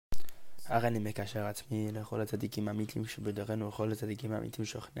הריני מקשר עצמי לכל הצדיקים האמיתיים שבדורנו ולכל הצדיקים האמיתיים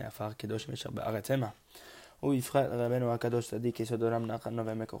שוכני עפר קדוש אשר בארץ המה. הוא יבחר רבנו הקדוש צדיק יסוד עולם נחמן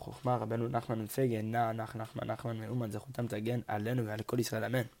ועמק וחוכמה רבנו נחמן ופגן נחמן מאומן זכותם תגן עלינו ועל כל ישראל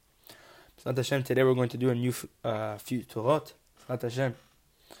אמן. B'ezrat Hashem, today we're going to do a new few Torot. B'ezrat Hashem,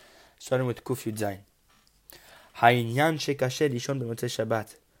 starting with Kuf Yud Zayin. Ha'inyan shekashe lishon b'motzei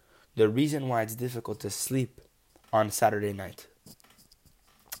Shabbat. The reason why it's difficult to sleep on Saturday night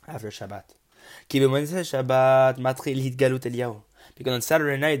after Shabbat. Ki b'motzei Shabbat matchil hitgalut Eliyahou. Because on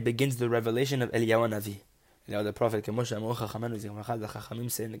Saturday night begins the revelation of Eliyahou Hanavi. Eliyahou the prophet, כמו שאמרו חכמינו זיכרונך, the חכמים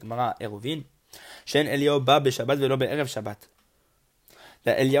say in the Gemara Eruvin, שאין אליהו בא בשבת ולא בערב שבת.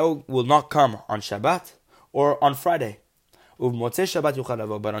 That Eliyahou will not come on Shabbat or on Friday. ובמוצאי שבת יוכל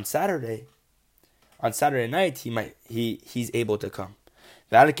לבוא, but on Saturday night he's able to come.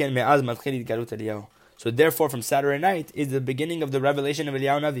 ועל כן מאז מתחיל התגלות אליהו. So therefore from Saturday night is the beginning of the revelation of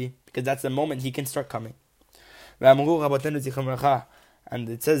Eliyahou Hanavi, because that's the moment he can start coming. ואמרו רבותינו זיכרונך, and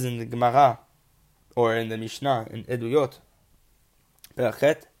it says in the Gemara or in the Mishnah in Eduyot פרק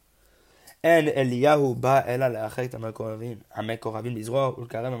אין אליהו בא אלא לאחר את המקורבים בזרוע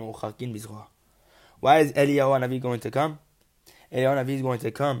ולקרב המרוחקים בזרוע. Why is Eliyahou Hanavi going to come? Eliyahou Hanavi is going to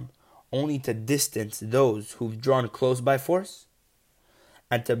come only to distance those who've drawn close by force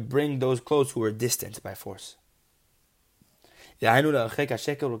and to bring those close who are distant by force.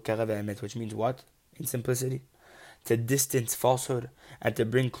 Which means what? In simplicity, to distance falsehood and to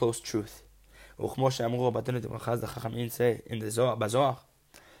bring close truth. Say in the Zohar,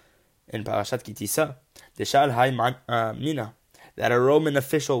 in Parashat Kitisa, the Shal Hai Nina, that a Roman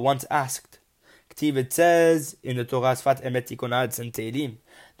official once asked, it says in the Torah Sfat Emet Tikonad and Teilim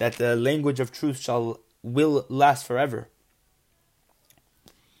that the language of truth will last forever.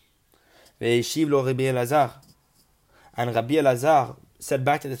 Ve'yeshiv lo Rabbi Elazar, and Rabbi Elazar said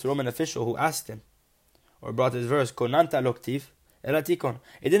back to this Roman official who asked him, or brought this verse, Konanta lo ktiv ela tikon.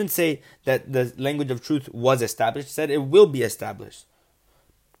 It didn't say that the language of truth was established. It said it will be established.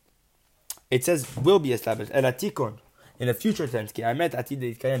 It says will be established. Ela tikon in the future tense. Ki amet atid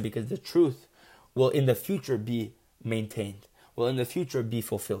yitkayem, because the truth will in the future be maintained. Will in the future be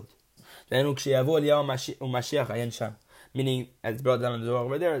fulfilled. Then ukshiyavo Eliyahou Mashiach ayen sham. Meaning, as brought down in the Torah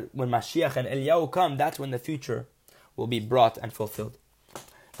over there, when Mashiach and Eliyahou come, that's when the future will be brought and fulfilled.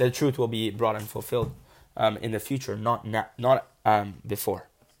 The truth will be brought and fulfilled in the future, not before.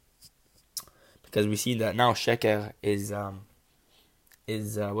 Because we see that now sheker is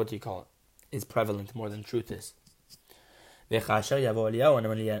what do you call it? Is prevalent more than truth is. And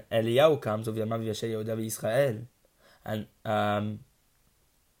when Eliyahou comes,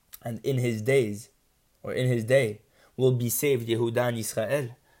 and in his days, or in his day, will be saved Yehuda and Israel,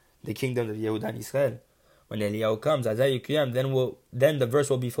 the kingdom of Yehuda and Israel. When Eliyahou comes, then the verse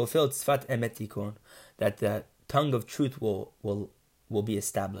will be fulfilled, Sfat Emet Tikon, that the tongue of truth will be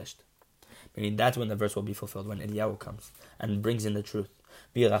established. Meaning that's when the verse will be fulfilled, when Eliyahou comes and brings in the truth.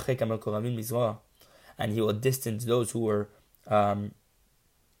 And he will distance those who were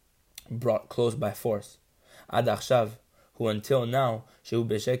brought close by force. Ad achshav, who until now, shehu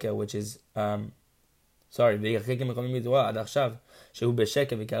b'sheker, which is ad achshav, shehu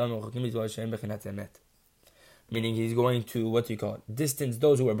b'sheker v'karam meruchakim mizroah she'en bechinat emet. Meaning he's going to, distance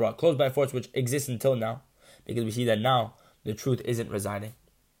those who were brought close by force, which exists until now, because we see that now the truth isn't residing.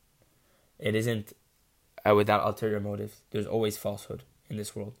 It isn't without ulterior motives. There's always falsehood in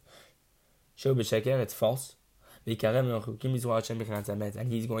this world. Shehu b'sheker, it's false. And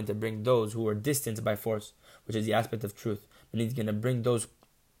he's going to bring those who are distanced by force, which is the aspect of truth. And he's going to bring those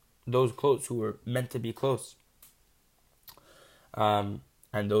close who were meant to be close. And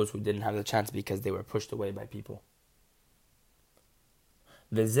those who didn't have the chance because they were pushed away by people.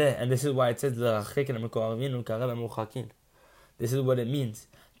 And this is why it says, this is what it means,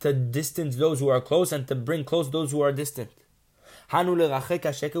 to distance those who are close and to bring close those who are distant. Meaning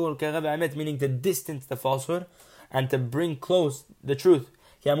to distance the falsehood and to bring close the truth.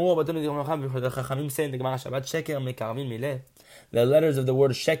 The letters of the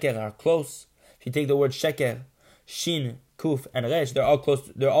word sheker are close. If you take the word sheker, shin, kuf, and resh, they're all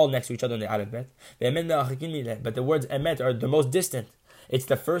close. They're all next to each other in the alphabet. But the words emet are the most distant. It's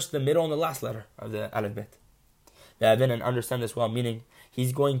the first, the middle, and the last letter of the alphabet. And understand this well, meaning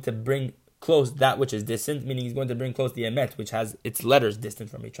he's going to bring close that which is distant, meaning he's going to bring close the emet, which has its letters distant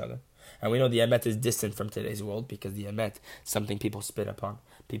from each other. And we know the emet is distant from today's world, because the emet is something people spit upon.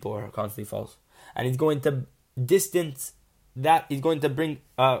 People are constantly false. And he's going to distance that, he's going to bring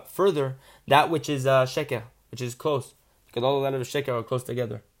further that which is sheker, which is close, because all the letters of sheker are close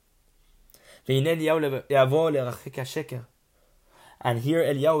together. And here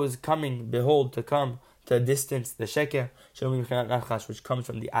Eliyahou is coming, behold, to come to distance the sheker, which comes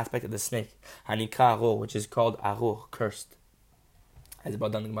from the aspect of the snake, which is called arur, cursed. As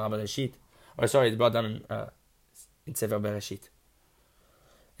brought down in Gemara Bereshit, it's brought down in Sefer Bereshit,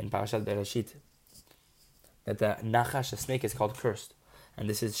 in Parashat Bereshit, that the nachash, the snake, is called cursed, and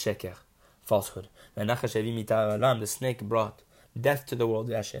this is sheker, falsehood. The snake brought death to the world.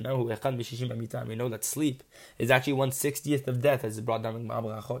 We know that sleep is actually 1/60th of death, as is brought down in Gemara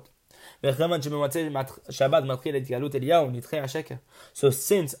Berachot. So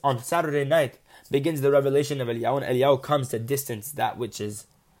since on Saturday night begins the revelation of Eliyahou, and Eliyahou comes to distance that which is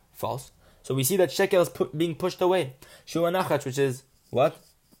false, so we see that sheker is being pushed away. Shuanachach, which is what?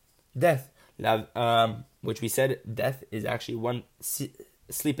 Death. Which we said death is actually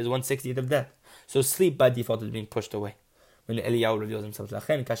sleep is 1/60th of death. So sleep by default is being pushed away when Eliyahou reveals himself.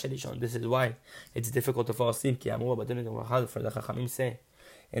 This is why it's difficult to fall asleep. For the Chachamim say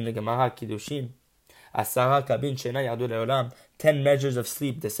in the Gemara Kiddushin, 10 measures of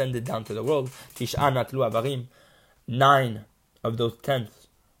sleep descended down to the world. 9 of those 10th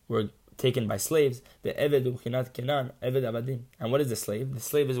were taken by slaves. And what is the slave? The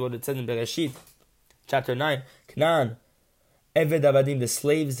slave is what it says in Bereshit, chapter 9. Canaan, Eved Avadim, the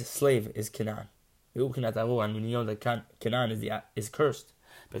slave's slave is Canaan. And we know that Canaan is cursed.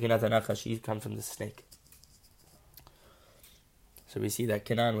 He comes from the snake. So we see that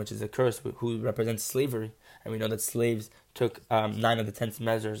Canaan, which is a curse, who represents slavery, and we know that slaves took 9 of the 10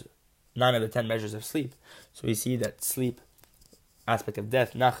 measures of sleep. So we see that sleep, aspect of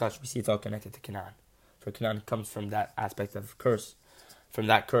death, nachash, we see it's all connected to Canaan. For Canaan comes from that aspect of curse, from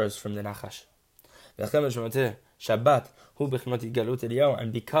the nachash. Shabbat,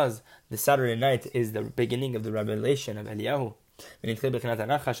 and because the Saturday night is the beginning of the revelation of Eliyahou, and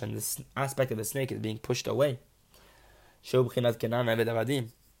this aspect of the snake is being pushed away. For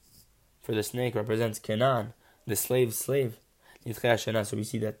the snake represents Canaan, the slave's slave. So we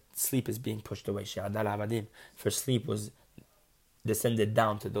see that sleep is being pushed away. For sleep was descended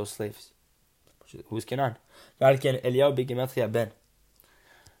down to those slaves. Who's Canaan? Therefore,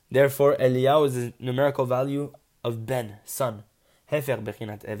 Eliyahou is the numerical value of Ben, son. For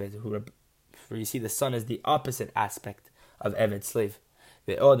you see, the son is the opposite aspect of Eved, slave.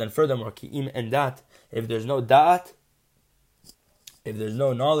 And furthermore, if there's no da'at, if there's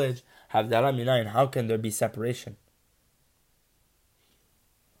no knowledge, how can there be separation?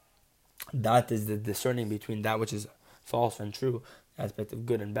 That is the discerning between that which is false and true, aspect of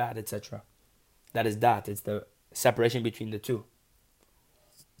good and bad, etc. That is that. It's the separation between the two.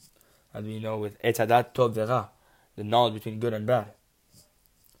 As we know with Etzadat Tov Vera, the knowledge between good and bad.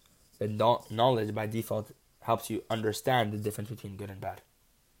 The knowledge by default helps you understand the difference between good and bad.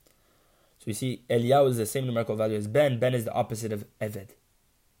 So we see Eliyahou is the same numerical value as Ben. Ben is the opposite of Eved.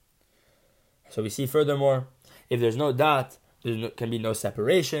 So we see furthermore, if there's no dat, can be no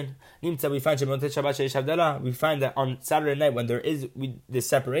separation. We find that on Saturday night, when there is this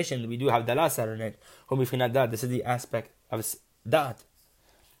separation, we do have Dalah Saturday night. This is the aspect of dat,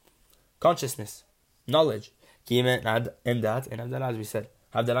 consciousness, knowledge. As we said,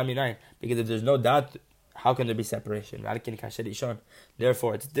 because if there's no dat, how can there be separation?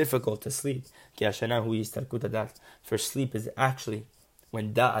 Therefore, it's difficult to sleep. For sleep is actually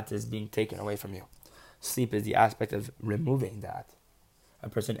when da'at is being taken away from you. Sleep is the aspect of removing da'at. A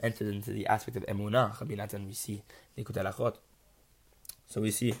person enters into the aspect of emunah, and we see so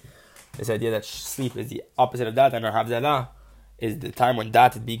we see this idea that sleep is the opposite of da'at, and our havdalah is the time when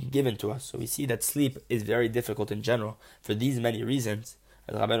da'at is being given to us. So we see that sleep is very difficult in general for these many reasons,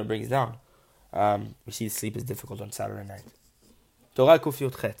 as Rabeinu brings down. We see sleep is difficult on Saturday night. Torah Kuf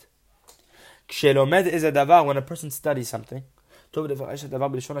Yud Chet. Kshelomed is a davar, when a person studies something.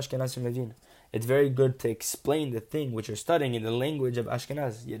 It's very good to explain the thing which you're studying in the language of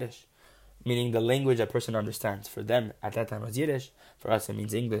Ashkenaz, Yiddish. Meaning the language a person understands. For them, at that time, it was Yiddish. For us, it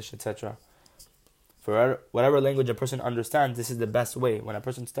means English, etc. For whatever language a person understands, this is the best way, when a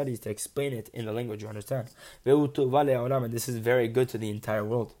person studies, to explain it in the language you understand. And this is very good to the entire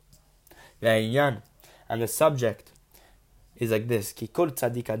world. And the subject is like this.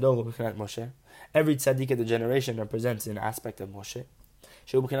 Every tzaddik of the generation represents an aspect of Moshe.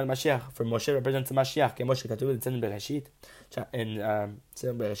 For Moshe represents the Mashiach. It's in Bereshit.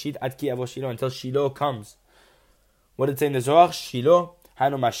 Until Shiloh comes. What did it say in the Zohar? Shiloh.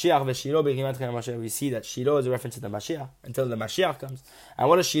 We see that Shiloh is a reference to the Mashiach. Until the Mashiach comes. And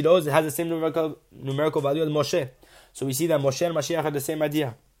what is Shiloh? It has the same numerical value as Moshe. So we see that Moshe and Mashiach have the same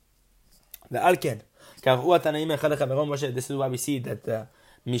idea. The Alken. This is why we see that the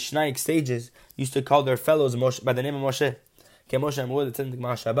Mishnaic sages used to call their fellows Moshe, by the name of Moshe. כמו שאמרו לצאת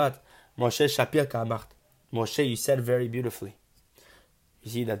גמרא שבת, Moshe Shapir Ka'amart. Moshe, you said very beautifully.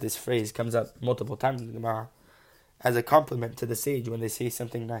 You see that this phrase comes up multiple times in the Gemara as a compliment to the sage when they say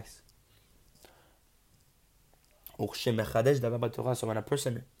something nice. So when a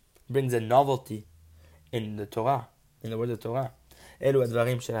person brings a novelty in the Torah, in the words of Torah, these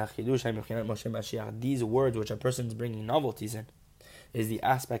words which a person is bringing novelties in, is the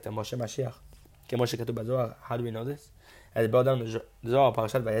aspect of Moshe Mashiach. How do we know this? As it brought down the Zohar,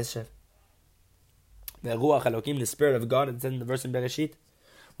 Parashat Vayeshev. The Ruach Elokim, the Spirit of God, it says in the verse in Bereshit.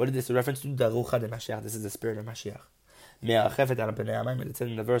 What is this a reference to? The Ruach de Mashiach. This is the Spirit of Mashiach. It says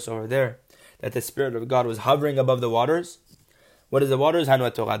in the verse over there that the Spirit of God was hovering above the waters. What is the waters? Hanu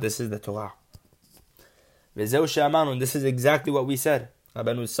Torah. This is the Torah. And this is exactly what we said.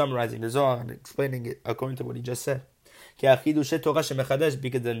 Rabeinu is summarizing the Zohar and explaining it according to what he just said. Because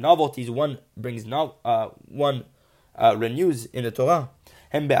the novelties one brings renews in the Torah.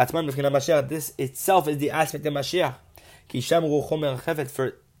 This itself is the aspect of Mashiach.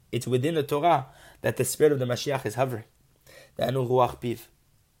 For it's within the Torah that the Spirit of the Mashiach is hovering. And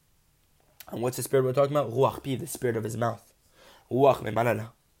what's the Spirit we're talking about? Ruach Piv, the Spirit of his mouth. Ruach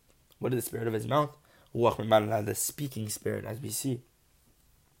Memalala. What is the Spirit of his mouth? Ruach Memalala, the speaking Spirit, as we see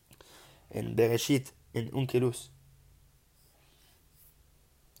in Bereshit, in Unkelus,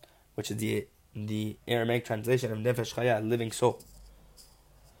 which is the Aramaic translation of Nefesh Chaya, living soul.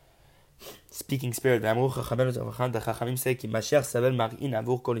 Speaking Spirit. The Chachamim say,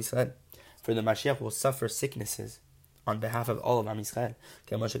 for the Mashiach will suffer sicknesses on behalf of all of Am Yisrael.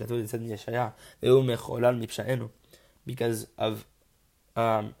 Because of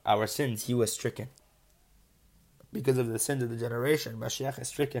our sins, he was stricken. Because of the sins of the generation, Mashiach is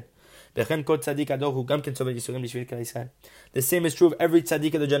stricken. The same is true of every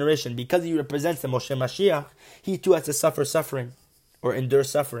tzaddik of the generation. Because he represents the Moshe Mashiach, he too has to suffer suffering, or endure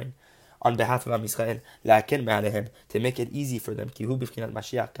suffering, on behalf of Am Yisrael, to make it easy for them. For the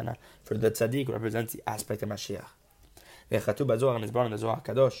tzaddik represents the aspect of Mashiach. And it's brought in the Zohar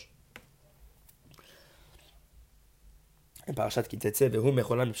Kadosh. In Parashat Kitetze,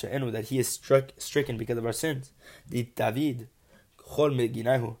 that he is stricken because of our sins. David,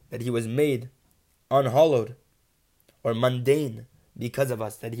 that he was made unhallowed or mundane because of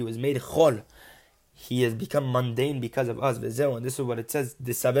us. That he was made chol. He has become mundane because of us. And this is what it says.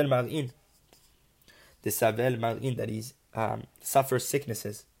 Disavel mar'in. That he suffers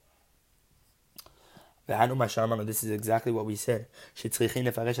sicknesses. This is exactly what we said.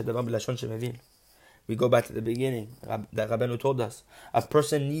 We go back to the beginning that Rabeinu told us. A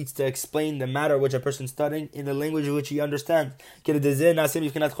person needs to explain the matter which a person is studying in the language which he understands.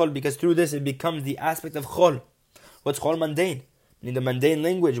 Because through this it becomes the aspect of chol. What's chol? Mundane. In the mundane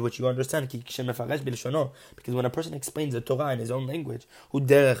language which you understand. Because when a person explains the Torah in his own language,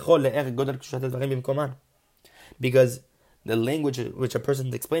 because the language which a person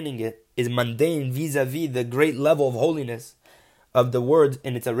is explaining it is mundane vis-a-vis the great level of holiness of the word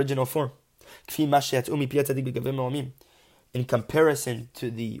in its original form. In comparison to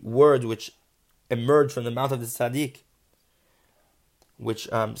the words which emerge from the mouth of the Tzadik, which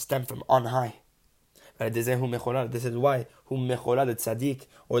stem from on high. This is why the Tzadik,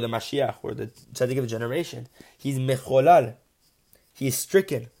 or the Mashiach, or the Tzadik of the generation, he's mecholal, he is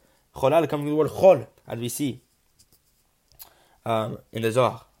stricken. Cholal comes from the word chol, as we see in the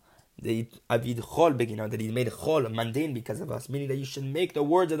Zohar. That he's made chol, mundane because of us, meaning that you should make the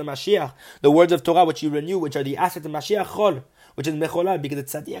words of the Mashiach, the words of Torah which you renew, which are the aspect of Mashiach, chol, which is mecholal, because the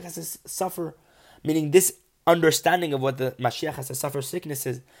tzaddik has to suffer, meaning this understanding of what the Mashiach has to suffer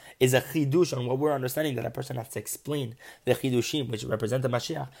sicknesses is a chidush on what we're understanding, that a person has to explain the chidushim which represent the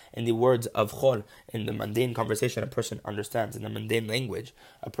Mashiach in the words of chol, in the mundane conversation a person understands, in the mundane language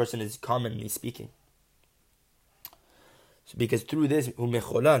a person is commonly speaking. So because through this,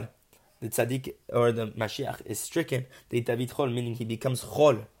 mecholal, the tzaddik or the Mashiach is stricken, the David chol, meaning he becomes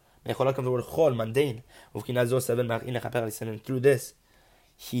chol. Mecholal comes from the word chol, mundane. And through this,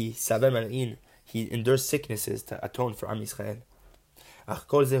 he endures sicknesses to atone for Am Yisrael.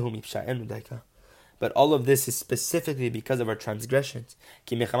 But all of this is specifically because of our transgressions.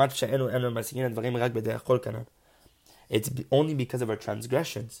 It's only because of our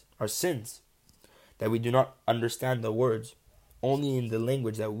transgressions, our sins, that we do not understand the words only in the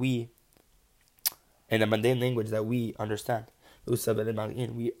language that we, in the mundane language that we understand.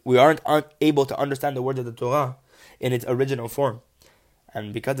 We aren't able to understand the words of the Torah in its original form.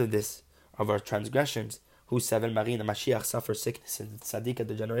 And because of this, of our transgressions, the Mashiach suffers sicknesses. The Tzadik of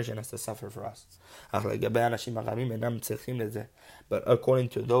the generation has to suffer for us. But according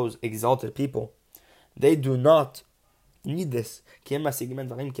to those exalted people, they do not need this.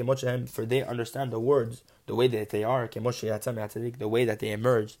 For they understand the words the way that they are, the way that they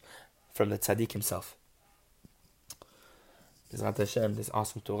emerged from the Tzadik himself. This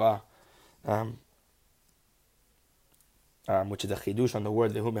awesome Torah, which is a chidush on the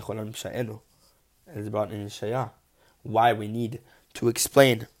word Vehu mecholam psha'enu, is brought in Yeshaya. Why we need to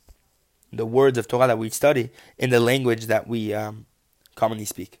explain the words of Torah that we study in the language that we commonly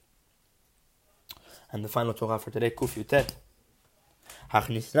speak. And the final Torah for today, Kuf Yutet.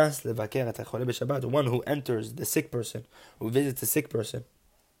 The one who enters the sick person, who visits the sick person,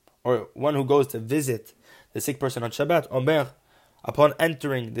 or one who goes to visit the sick person on Shabbat, Omer, upon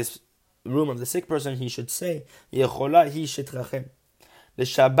entering this room of the sick person, he should say, Yechola hi shetrachem. The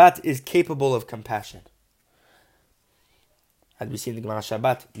Shabbat is capable of compassion. As we see in the Gemara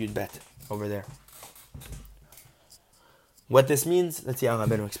Shabbat, Yud Bet, over there. What this means, let's see how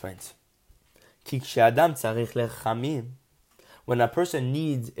Rabeinu explains. When a person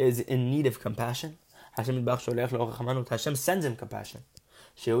is in need of compassion, Hashem sends him compassion,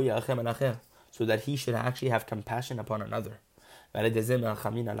 so that he should actually have compassion upon another.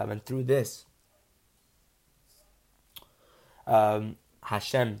 And through this,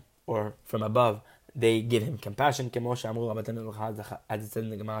 Hashem, or from above, they give him compassion, as it says in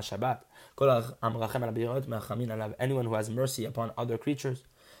the Gemara Shabbat. Anyone who has mercy upon other creatures,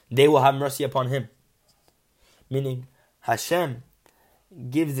 they will have mercy upon him. Meaning, Hashem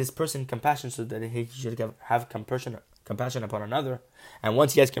gives this person compassion so that he should have compassion upon another. And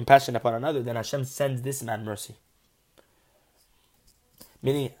once he has compassion upon another, then Hashem sends this man mercy.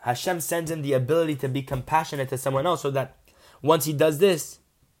 Meaning, Hashem sends him the ability to be compassionate to someone else, so that once he does this,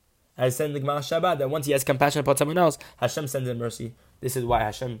 as said in the Gemara Shabbat, that once he has compassion upon someone else, Hashem sends him mercy. This is why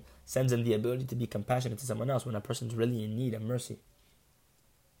Hashem sends him the ability to be compassionate to someone else when a person is really in need of mercy.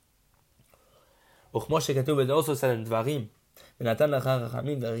 It also said in Dvarim,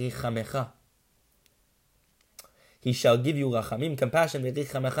 he shall give you rachamim, compassion,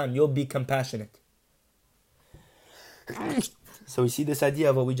 and you'll be compassionate. So we see this idea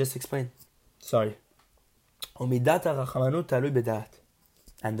of what we just explained.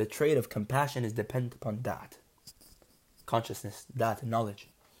 And the trait of compassion is dependent upon da'at, consciousness, da'at, knowledge.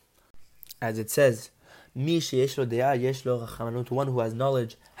 As it says, one who has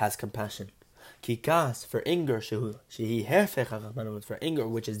knowledge has compassion. Kikas, for anger, for anger,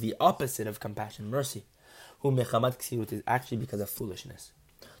 which is the opposite of compassion, mercy. Is actually because of foolishness.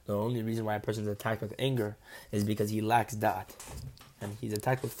 The only reason why a person is attacked with anger is because he lacks da'at, and he's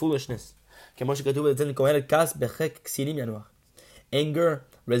attacked with foolishness. Anger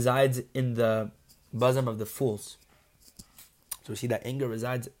resides in the bosom of the fools. So we see that anger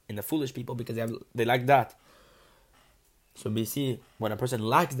resides in the foolish people because they lack that. So we see when a person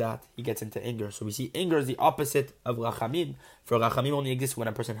lacks that, he gets into anger. So we see anger is the opposite of rachamim. For rachamim only exists when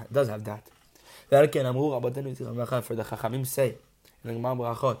a person does have that. For the chachamim say,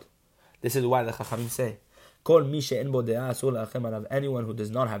 this is why the chachamim say, anyone who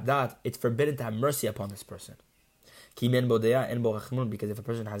does not have that, it's forbidden to have mercy upon this person. Because if a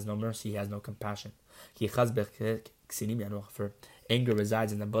person has no mercy, he has no compassion. For anger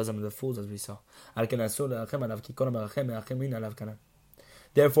resides in the bosom of the fools, as we saw.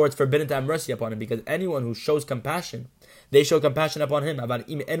 Therefore, it's forbidden to have mercy upon him, because anyone who shows compassion, they show compassion upon him. But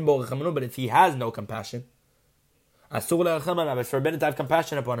if he has no compassion, it's forbidden to have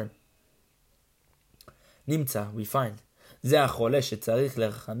compassion upon him. Nimtza, we find,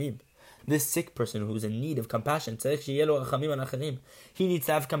 this sick person who is in need of compassion, he needs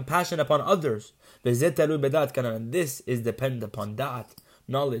to have compassion upon others. And this is dependent upon da'at,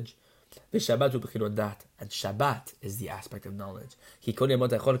 knowledge. And Shabbat is the aspect of knowledge.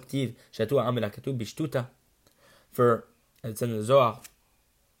 For it's in the Zohar,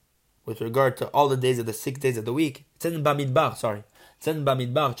 with regard to all the days of the 6 days of the week, it's in Bamidbar,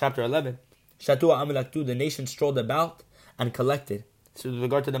 chapter 11. The nation strolled about and collected. So with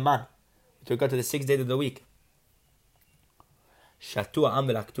regard to the man, with regard to the 6 days of the week. And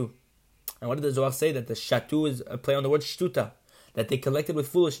what did the Zohar say? That the shatu is a play on the word shtuta, that they collected with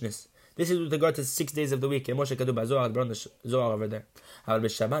foolishness. This is with regard to 6 days of the week. But on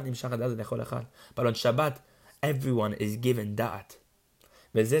Shabbat, everyone is given da'at.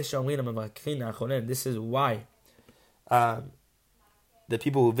 This is why the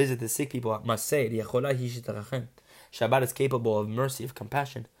people who visit the sick people must say, Shabbat is capable of mercy, of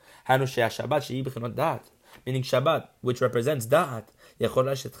compassion. Meaning Shabbat, which represents da'at,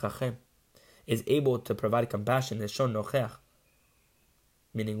 is able to provide compassion.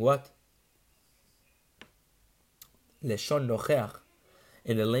 Meaning what? Leshon nocheach,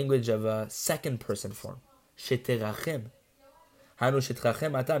 in the language of a second person form. sheterachem. Hanu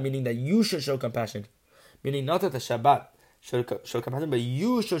sheterachem ata, meaning that you should show compassion. Meaning not that the Shabbat should show compassion, but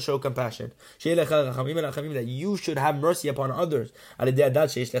you should show compassion. That you should have mercy upon others. Through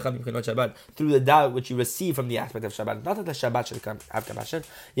the doubt which you receive from the aspect of Shabbat. Not that the Shabbat should have compassion.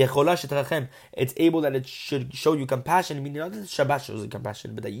 It's able that it should show you compassion, meaning not that the Shabbat shows you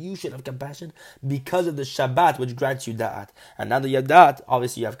compassion, but that you should have compassion because of the Shabbat which grants you da'at. And now that you have da'at,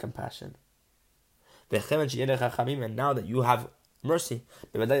 obviously you have compassion. And now that you have mercy,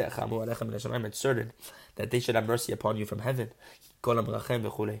 it's certain that they should have mercy upon you from heaven.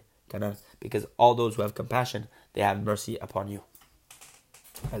 Because all those who have compassion, they have mercy upon you,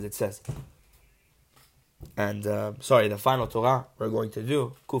 as it says. And the final Torah we're going to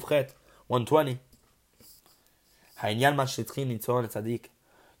do, Kufchet 120.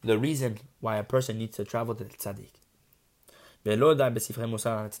 The reason why a person needs to travel to the Tzadik.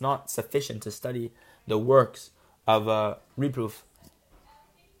 It's not sufficient to study the works of reproof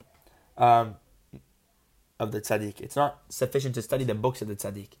of the Tzadik. It's not sufficient to study the books of the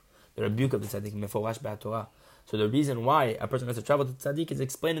Tzadik, the rebuke of the Tzadik, meforash b'Torah. So the reason why a person has to travel to the Tzadik is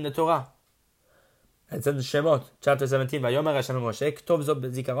explained in the Torah. It says in Shemot, chapter 17, Vayomer Hashem Moshe, Ktov zot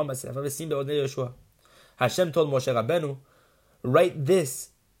b'zikaron b'sefer v'sim be'odnei Yeshua. Hashem told Moshe Rabeinu, write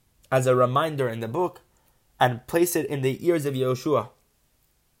this as a reminder in the book and place it in the ears of Yehoshua.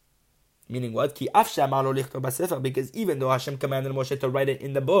 Meaning what? Because even though Hashem commanded Moshe to write it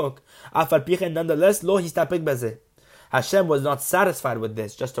in the book, nonetheless, Hashem was not satisfied with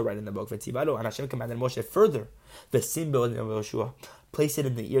this, just to write in the book. And Hashem commanded Moshe further, place it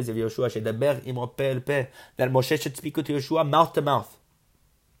in the ears of Yehoshua, that Moshe should speak with Yehoshua mouth to mouth.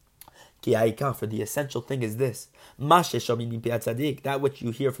 For the essential thing is this: that which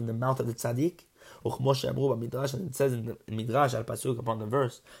you hear from the mouth of the Tzadik. And it says in the Midrash al Pasuk upon the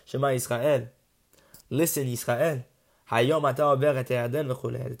verse, Shema Yisrael, listen Yisrael, Hayom ata over et Yarden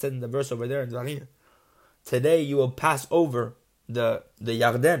v'chulei. It says in the verse over there in Dvarim, today you will pass over the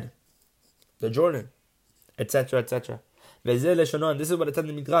Yarden, the Jordan, etc., etc. And this is what it says in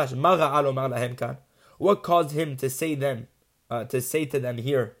the Midrash. What caused him to say to them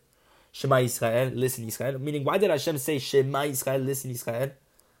here, Shema Yisrael, listen Yisrael? Meaning, why did Hashem say Shema Yisrael, listen Yisrael?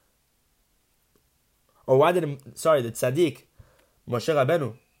 Or why did the Tzadik, Moshe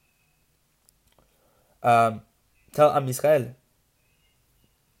Rabeinu, tell Am Yisrael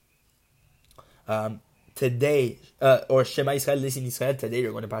today, or Shema Yisrael, listen Yisrael, today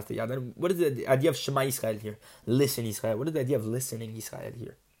you're going to pass the Yarden? What is the idea of Shema Yisrael here? Listen Yisrael. What is the idea of listening Yisrael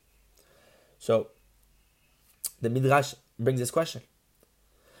here? So, the Midrash brings this question.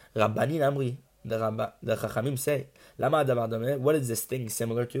 Rabbanin Amri, the Chachamim say, Lama adavar dameh, what is this thing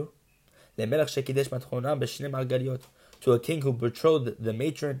similar to? To a king who betrothed the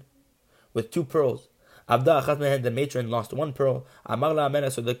matron with 2 pearls. The matron lost 1 pearl.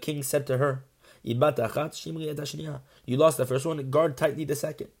 So the king said to her, you lost the first one, guard tightly the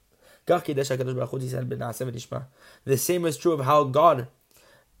second. The same is true of how God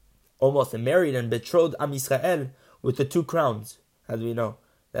almost married and betrothed Am Yisrael with the 2 crowns. As we know,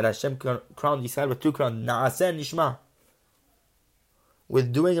 that Hashem crowned Yisrael with 2 crowns. Na'aseh nishma.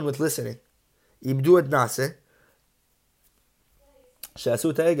 With doing and with listening. Ibdu et na'aseh.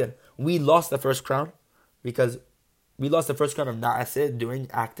 She'asu ta'egel. We lost the first crown because we lost the first crown of na'aseh, doing,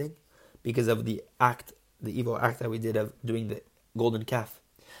 acting, because of the evil act that we did of doing the golden calf.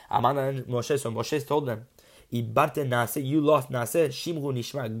 Amana and Moshe, so Moshe told them, Ibarte na'aseh, you lost na'aseh, shimru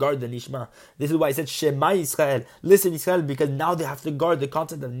nishma, guard the nishma. This is why I said Shema Yisrael, listen Yisrael, because now they have to guard the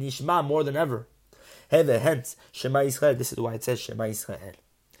concept of nishma more than ever. Hence, Shema Yisrael, this is why it says Shema Yisrael.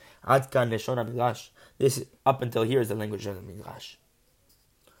 Ad kan leshon ha-midrash. This, up until here, is the language of the midrash.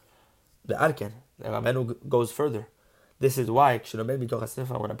 The Arken, the Rabeinu goes further. This is why,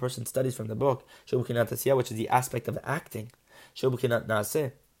 when a person studies from the book, which is the aspect of acting, which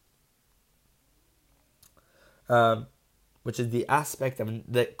is the aspect of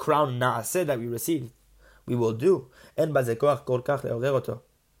the crown na'aseh that we receive, we will do.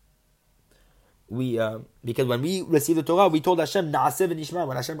 Because when we received the Torah, we told Hashem, Na'aseh v'nishma.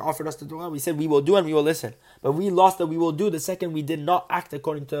 When Hashem offered us the Torah, we said, we will do and we will listen. But we lost the we will do the second we did not act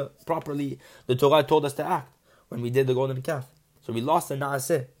according to properly the Torah told us to act when we did the golden calf. So we lost the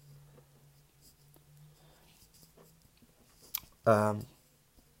Na'aseh.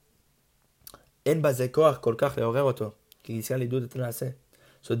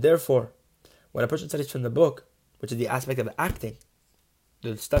 So therefore, when a person studies from the book, which is the aspect of acting,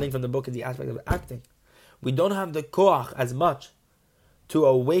 the studying from the book is the aspect of acting, we don't have the koach as much to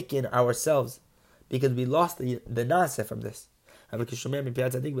awaken ourselves because we lost the na'aseh from this. But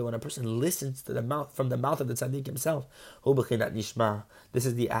when a person listens to the mouth from the mouth of the tzaddik himself, this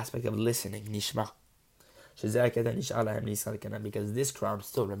is the aspect of listening, nishma. Because this crown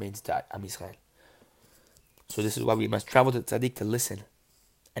still remains to Am Yisrael. So this is why we must travel to tzaddik to listen.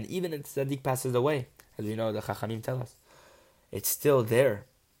 And even if the tzaddik passes away, as we know the Chachamim tell us, it's still there.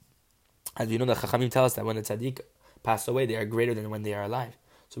 As we know the Chachamim tell us that when the tzaddik pass away, they are greater than when they are alive.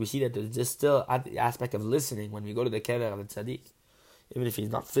 So we see that there's just still the aspect of listening when we go to the kever of the tzaddik. Even if he's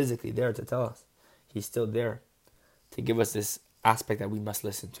not physically there to tell us, he's still there to give us this aspect that we must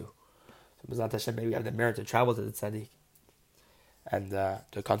listen to. So B'ezrat Hashem, may we have the merit to travel to the tzaddik and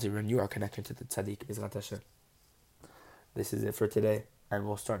to constantly renew our connection to the tzaddik. B'ezrat Hashem. This is it for today, and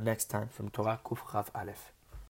we'll start next time from Torah Kuf Chaf Aleph.